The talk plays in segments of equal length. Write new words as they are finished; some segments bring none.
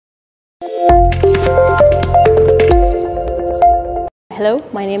Hello,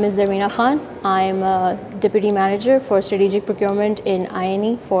 my name is Zarmeena Khan. I'm a Deputy Manager for Strategic Procurement in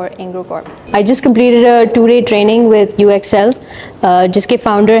INE for Engro Corp. I just completed a 2-day training with UXL, जिसके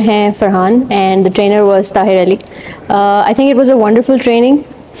founder हैं Farhan and the trainer was Tahir Ali. I think it was a wonderful training.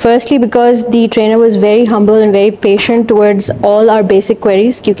 Firstly, because the trainer was very humble and very patient towards all our basic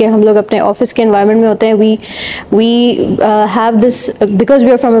queries. क्योंकि हम लोग अपने office के environment में होते हैं, we have this because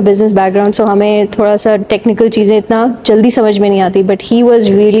we are from a business background, so हमें थोड़ा सा technical चीज़ें इतना जल्दी समझ में नहीं आती. But he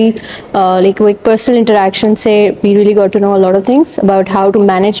was really like वो एक personal interaction से we really got to know a lot of things about how to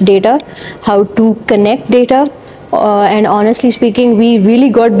manage data, how to connect data. And honestly speaking, we really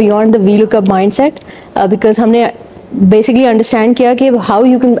got beyond the VLOOKUP mindset because हमने basically understand kiya ki how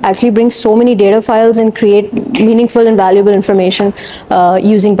you can actually bring so many data files and create meaningful and valuable information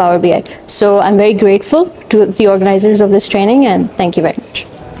using Power BI. So I'm very grateful to the organizers of this training and thank you very much.